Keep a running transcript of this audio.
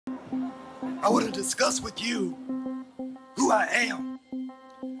I want to discuss with you who I am,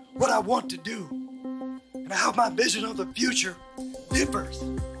 what I want to do, and how my vision of the future differs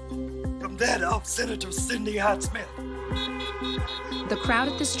from that of Senator Cindy Hyde-Smith. The crowd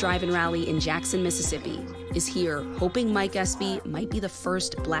at this drive-in rally in Jackson, Mississippi is here hoping Mike Espy might be the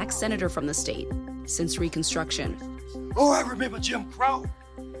first black senator from the state since Reconstruction. Oh, I remember Jim Crow.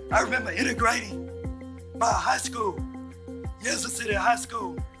 I remember integrating my high school, Kansas City High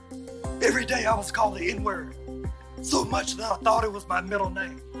School. Every day I was called the N-word, so much that I thought it was my middle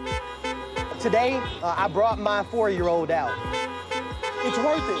name. Today, I brought my 4-year-old out. It's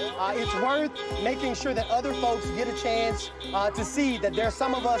worth it. It's worth making sure that other folks get a chance to see that there's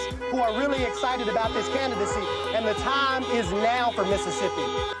some of us who are really excited about this candidacy, and the time is now for Mississippi.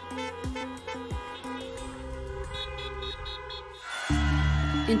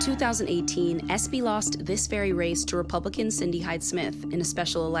 In 2018, Espy lost this very race to Republican Cindy Hyde-Smith in a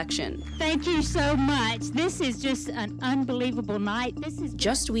special election. Thank you so much. This is just an unbelievable night.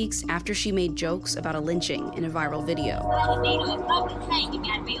 Just weeks after she made jokes about a lynching in a viral video.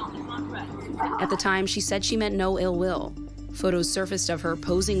 At the time, she said she meant no ill will. Photos surfaced of her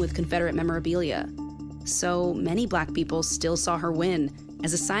posing with Confederate memorabilia. So many black people still saw her win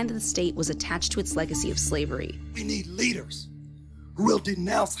as a sign that the state was attached to its legacy of slavery. We need leaders who will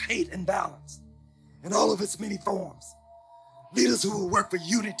denounce hate and violence in all of its many forms. Leaders who will work for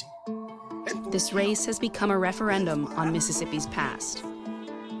unity. This race has become a referendum on Mississippi's past.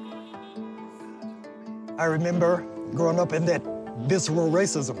 I remember growing up in that visceral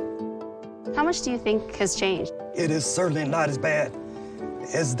racism. How much do you think has changed? It is certainly not as bad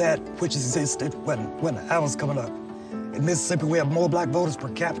as that which existed when I was coming up. In Mississippi, we have more black voters per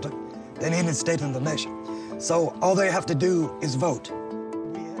capita than any state in the nation. So all they have to do is vote.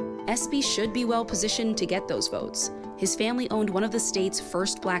 Espy should be well positioned to get those votes. His family owned one of the state's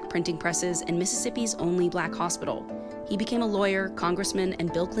first black printing presses and Mississippi's only black hospital. He became a lawyer, congressman,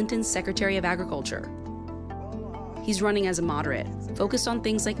 and Bill Clinton's Secretary of Agriculture. He's running as a moderate, focused on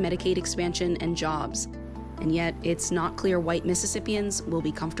things like Medicaid expansion and jobs. And yet, it's not clear white Mississippians will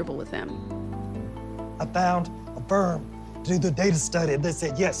be comfortable with him. I found a firm to do the data study, and they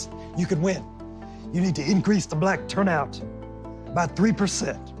said, yes, you can win. You need to increase the black turnout by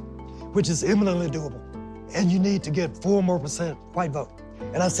 3%, which is eminently doable. And you need to get 4% more white vote.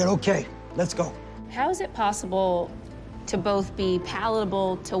 And I said, okay, let's go. How is it possible to both be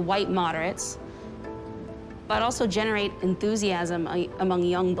palatable to white moderates, but also generate enthusiasm among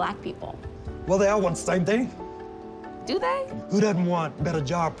young black people? Well, they all want the same thing. Do they? Who doesn't want better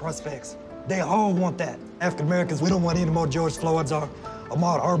job prospects? They all want that. African Americans, we don't want any more George Floyds or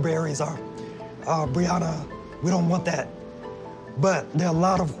Ahmaud Arbery's or Breonna. We don't want that. But there are a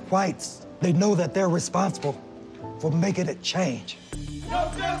lot of whites. They know that they're responsible for making it change.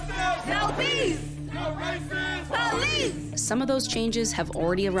 No justice! No peace! No racist! Police! Some of those changes have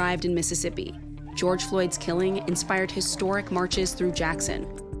already arrived in Mississippi. George Floyd's killing inspired historic marches through Jackson.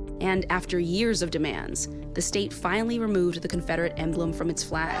 And after years of demands, the state finally removed the Confederate emblem from its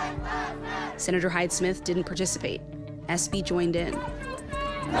flag. Senator Hyde-Smith didn't participate. Espy joined in.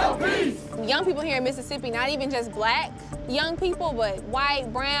 No peace! Young people here in Mississippi, not even just black young people, but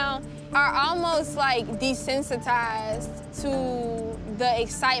white, brown, are almost like desensitized to the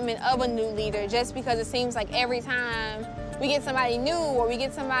excitement of a new leader just because it seems like every time we get somebody new or we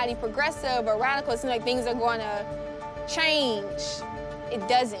get somebody progressive or radical, it seems like things are going to change. It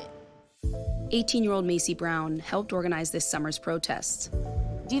doesn't. 18-year-old Macy Brown helped organize this summer's protests.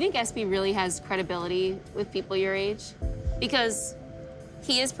 Do you think Espy really has credibility with people your age? Because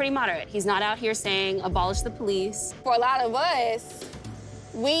he is pretty moderate. He's not out here saying, abolish the police. For a lot of us,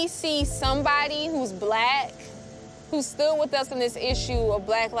 we see somebody who's black, who stood with us on this issue of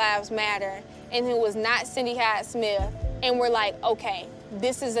Black Lives Matter, and who was not Cindy Hyde-Smith, and we're like, okay,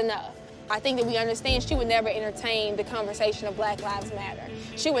 this is enough. I think that we understand she would never entertain the conversation of Black Lives Matter.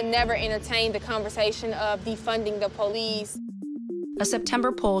 She would never entertain the conversation of defunding the police. A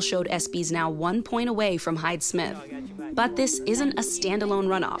September poll showed Espy's now 1 point away from Hyde-Smith. But this isn't a standalone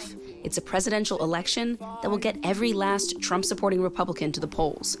runoff. It's a presidential election that will get every last Trump-supporting Republican to the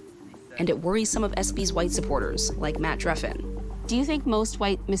polls. And it worries some of Espy's white supporters, like Matt Dreffin. Do you think most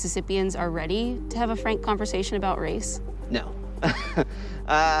white Mississippians are ready to have a frank conversation about race? No.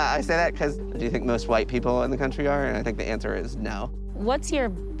 I say that because do you think most white people in the country are? And I think the answer is no. What's your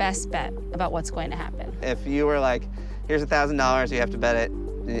best bet about what's going to happen? If you were like, here's $1,000, you have to bet it,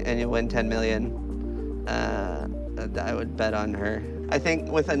 and you win $10 million, I would bet on her. I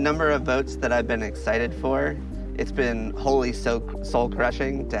think with a number of votes that I've been excited for, it's been wholly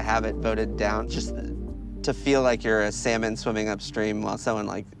soul-crushing to have it voted down. Just to feel like you're a salmon swimming upstream while someone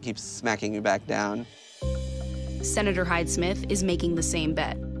like keeps smacking you back down. Senator Hyde-Smith is making the same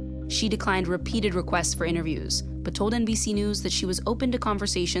bet. She declined repeated requests for interviews, but told NBC News that she was open to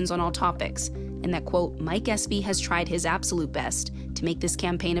conversations on all topics, and that, quote, Mike Espy has tried his absolute best to make this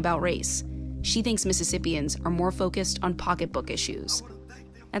campaign about race. She thinks Mississippians are more focused on pocketbook issues.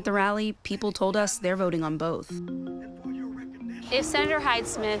 At the rally, people told us they're voting on both. If Senator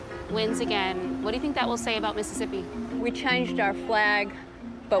Hyde-Smith wins again, what do you think that will say about Mississippi? We changed our flag,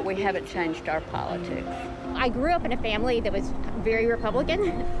 but we haven't changed our politics. I grew up in a family that was very Republican.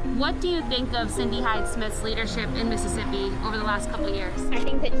 What do you think of Cindy Hyde-Smith's leadership in Mississippi over the last couple of years? I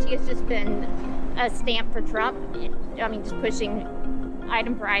think that she has just been a stamp for Trump. I mean, just pushing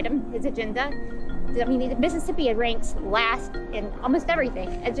item for item, his agenda. I mean, Mississippi ranks last in almost everything,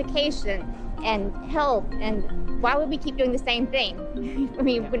 education and health, and why would we keep doing the same thing? I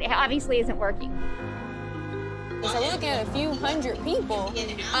mean, it obviously isn't working. So we're looking at a few hundred people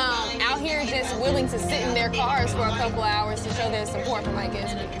out here just willing to sit in their cars for a couple hours to show their support for Mike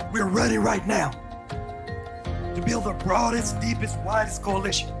Espy. We're ready right now to build the broadest, deepest, widest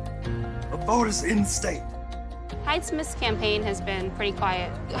coalition of voters in the state. Hyde-Smith's campaign has been pretty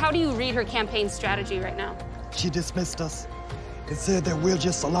quiet. How do you read her campaign strategy right now? She dismissed us and said that we're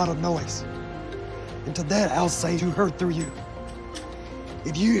just a lot of noise. And to that, I'll say you heard through you.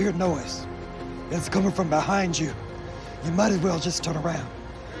 If you hear noise that's coming from behind you, you might as well just turn around,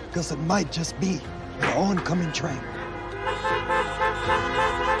 because it might just be an oncoming train.